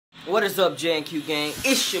What is up, Jaee Q gang?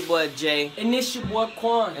 It's your boy Jay. And it's your boy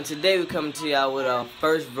Quan. And today we coming to y'all with our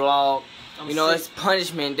first vlog. You know, it's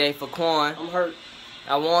punishment day for Quan. I'm hurt.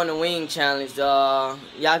 I won the wing challenge. Y'all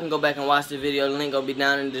can go back and watch the video. The link will be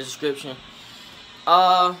down in the description.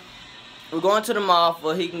 We're going to the mall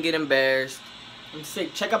for he can get embarrassed. I'm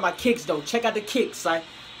sick. Check out my kicks though. Check out the kicks, right?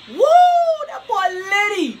 Woo! That boy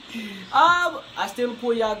litty. I still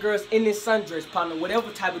pull y'all girls in this sundress, partner. Whatever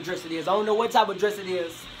type of dress it is. I don't know what type of dress it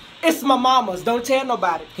is. It's my mama's. Don't tell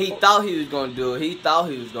nobody. He thought he was gonna do it. He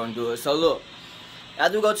thought he was gonna do it. So look,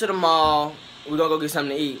 after we go to the mall, we're gonna go get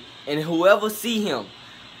something to eat. And whoever see him,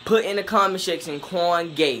 put in the comment section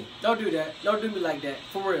Quan gay. Don't do that. Don't do me like that.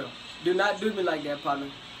 For real. Do not do me like that,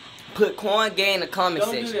 partner. Put Quan gay in the comment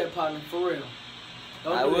section. section. Don't do that, partner. For real.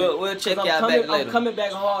 Don't do that. We'll check y'all back later. I'm coming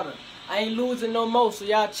back harder. I ain't losing no more, so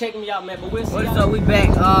y'all check me out, man. But we'll see. What is up? We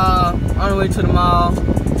back on the way to the mall.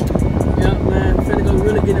 Yep, man. Finna go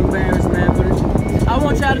really get embarrassed, man. But I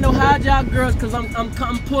want y'all to know how y'all girls, cause I'm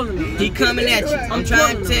pulling them. Man. He coming at you. I'm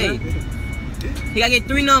trying to tell you. He gotta get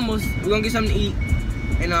 3 numbers. We're gonna get something to eat,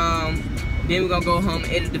 and then we're gonna go home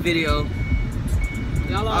and edit the video.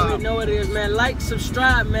 Y'all already know what it is, man. Like,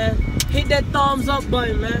 subscribe, man. Hit that thumbs up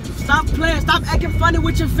button, man. Stop playing. Stop acting funny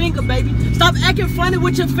with your finger, baby. Stop acting funny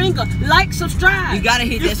with your finger. Like, subscribe. You gotta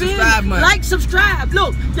hit that subscribe button. Like, subscribe.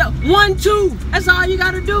 Look, yo, 1, 2. That's all you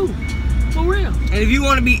gotta do. For real. And if you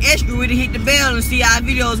want to be extra with it, hit the bell and see our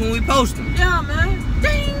videos when we post them. Yeah, man.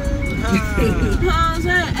 Ding. You know what I'm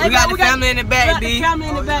saying? We got the family in the back, B. We got the family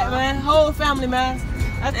in the back, man. Whole family, man.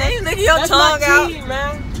 Hey, look at your tongue out. Team,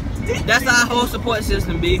 man. That's our whole support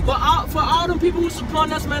system, B. For all them people who support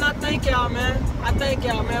us, man, I thank y'all, man. I thank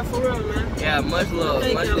y'all, man, for real, man. Yeah, much love,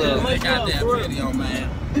 much love. Much love, for real. Video, man.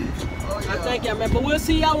 I thank y'all, man. But we'll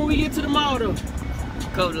see y'all when we get to the mall, though.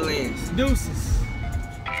 Cover the lens. Deuces.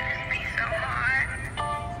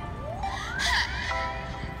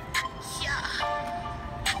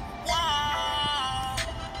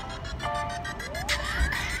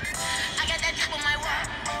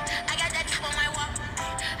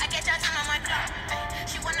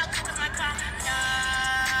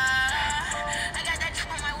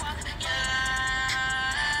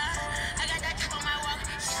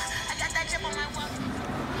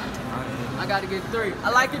 I gotta get 3. I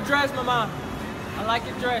like your dress, mama. I like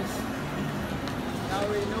your dress. Y'all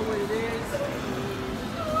already know what it is.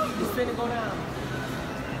 It's finna go down.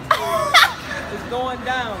 It's going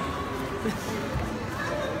down.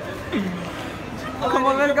 Come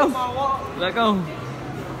on, let it go. Let go.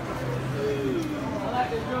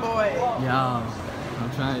 Boy. Y'all,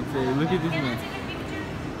 I'm trying to tell you. Look at this man.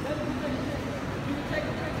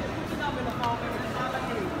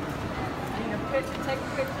 Take a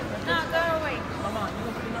picture. No, go away. Mama, you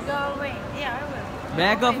gonna put it up? Go away. Yeah, I will.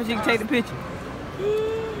 Back up and she can take the picture.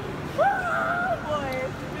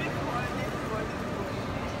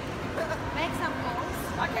 Make some pose.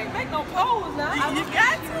 I can't make no pose now. You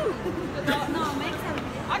got to. No, make some.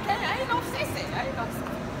 I can't. I ain't no sissy. I ain't no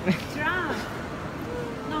sissy. Try.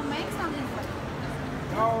 No, make something.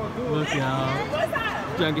 Oh, good. Look, y'all. What's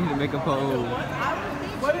that? Trying to get him to make a pose.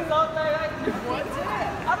 What is all that? What's that?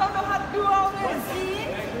 I don't know how to do all this. See?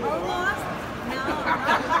 Almost. No.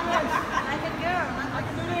 Like a girl. I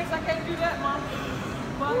can do this. I can't do that, Mom.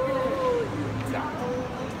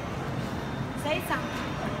 Say something.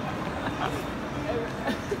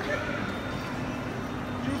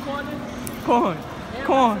 You recording? Corn.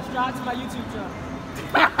 Corn. Subscribe to my YouTube channel.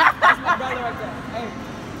 That's my brother right there. Hey,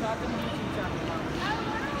 subscribe to my YouTube channel.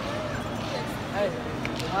 Hey.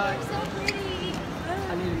 Alright. So pretty.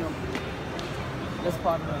 I need to know. Let's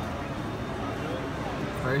part of it.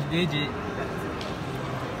 First digit.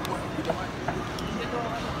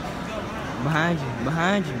 Behind you,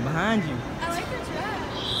 behind you, behind you. I like the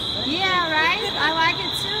dress. Yeah, right? I like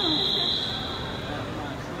it too.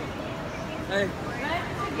 Hey.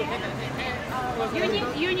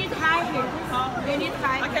 You need high heels. You need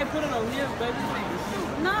high I heels. can't put it on heels, baby.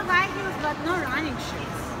 No high heels, but no running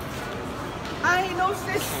shoes. I ain't no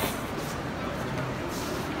sis.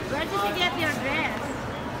 Where did you get your dress?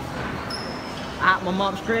 Out my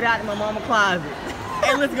mom, straight out in my mama's closet.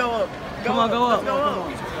 Hey, let's go up. Come on, go up. Go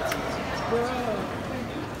up.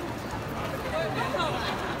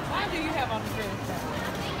 What do you have on the dress?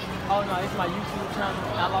 Oh no, it's my YouTube channel.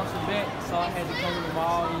 I lost a bet, so I had to come to the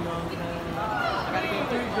mall, you know what I'm saying? I gotta get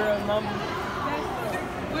 3 girls number.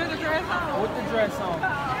 With the dress on? With the dress on.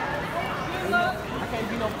 I can't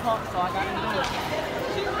be no punk, so I gotta do it.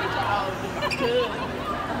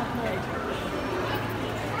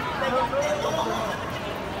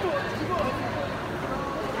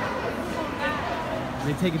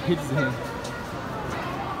 They taking pictures of him.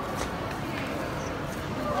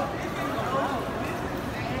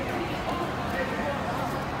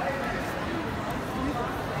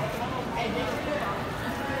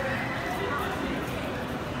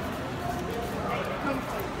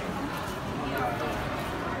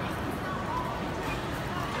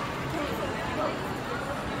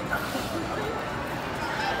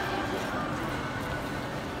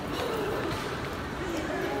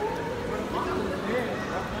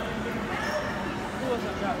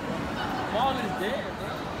 Ball is dead, bro.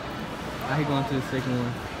 Now he going to the second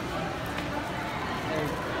one.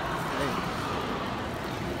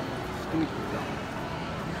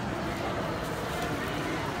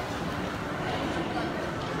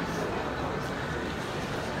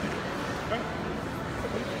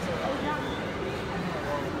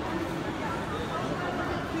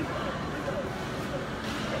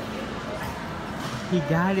 He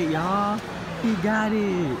got it, y'all. He got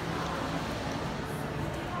it.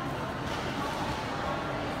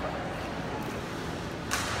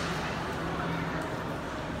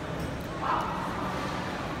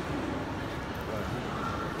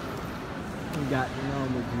 He got the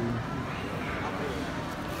normal dude.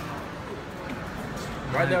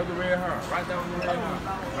 Right there with the red hair. Right there with the red hair.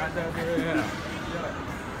 Right there with the red hair.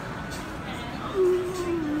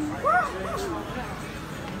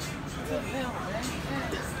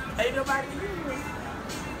 Ain't nobody here.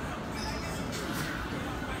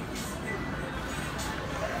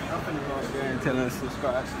 I'm finna go up there and tell them to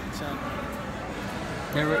subscribe to the channel.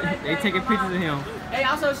 They taking pictures of him. Hey,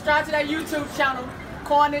 also subscribe to that YouTube channel,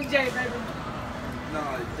 Quan and Jaee, baby. No,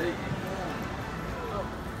 they.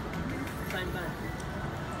 Same thing.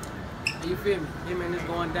 Hey, you feel me? Yeah, man, it's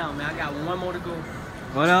going down, man. I got one more to go.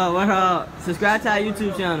 What up? What up? Subscribe to our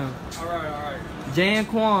YouTube channel. All right. Jaee and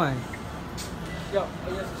Quan. Yo,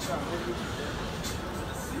 hey, yes, subscribe.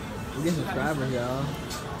 We get subscribers, y'all.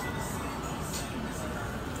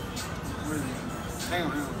 Hang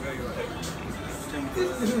on.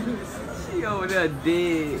 She over there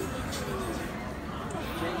dead.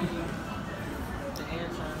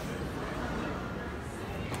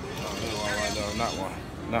 Not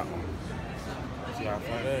one. See how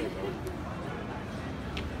far that is,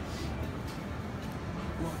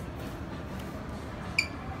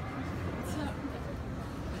 What's up?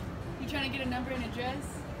 You trying to get a number and address?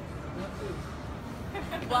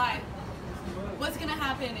 Why? What's gonna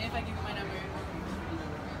happen if I give you my number?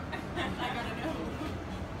 I gotta know.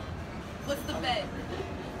 What's the bet?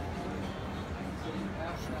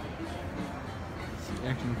 She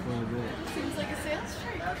acting for a bit. Seems like a sales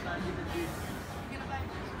trick. You gonna buy?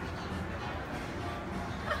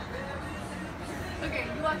 Okay,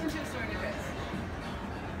 you walked into a store and address.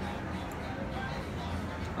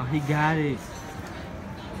 Oh, he got it.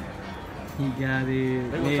 He got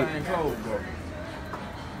it. They gonna try and close, bro.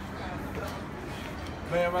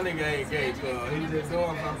 Man, my nigga ain't gay, cuz. He just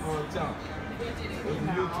doing something for a chunk. It's a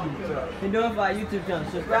YouTube channel. He doing for our YouTube channel.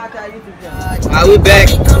 Subscribe to our YouTube channel. Alright, we back.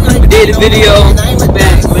 We did the video. We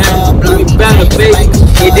back, man. We found the bait.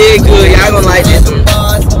 He did good. Y'all gonna like this one.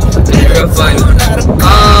 It's real funny.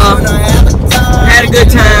 Had a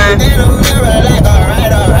good time.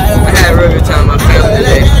 I had a real good time with my family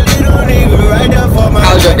today.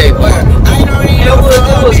 How was your day, boy? It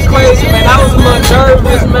was crazy, man. I was a little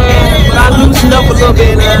nervous, man, but I loosened up a little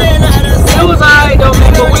bit, man. It was alright though,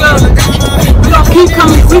 man, but we gonna keep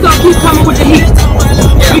coming. We gonna keep coming with the heat.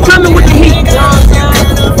 We coming with the heat, you know what I'm saying?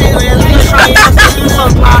 We gonna try to do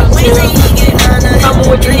something positive. Coming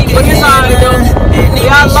with the heat, but it's alright though.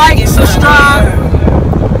 Y'all like, subscribe,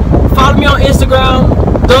 follow me on Instagram,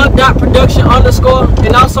 the.production_,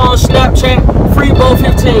 and also on Snapchat,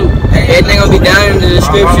 freebo15. Everything gonna be down in the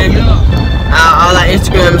description. All our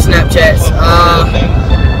Instagram and Snapchats.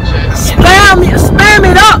 Spam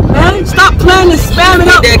it up, man. Stop playing and spam it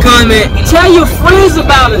up. That comment. Tell your friends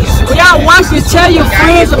about us. When y'all watch this, tell your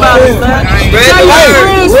friends about us, man. Tell your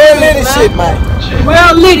friends, Real litty shit, man.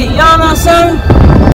 Real litty, you know what I'm saying?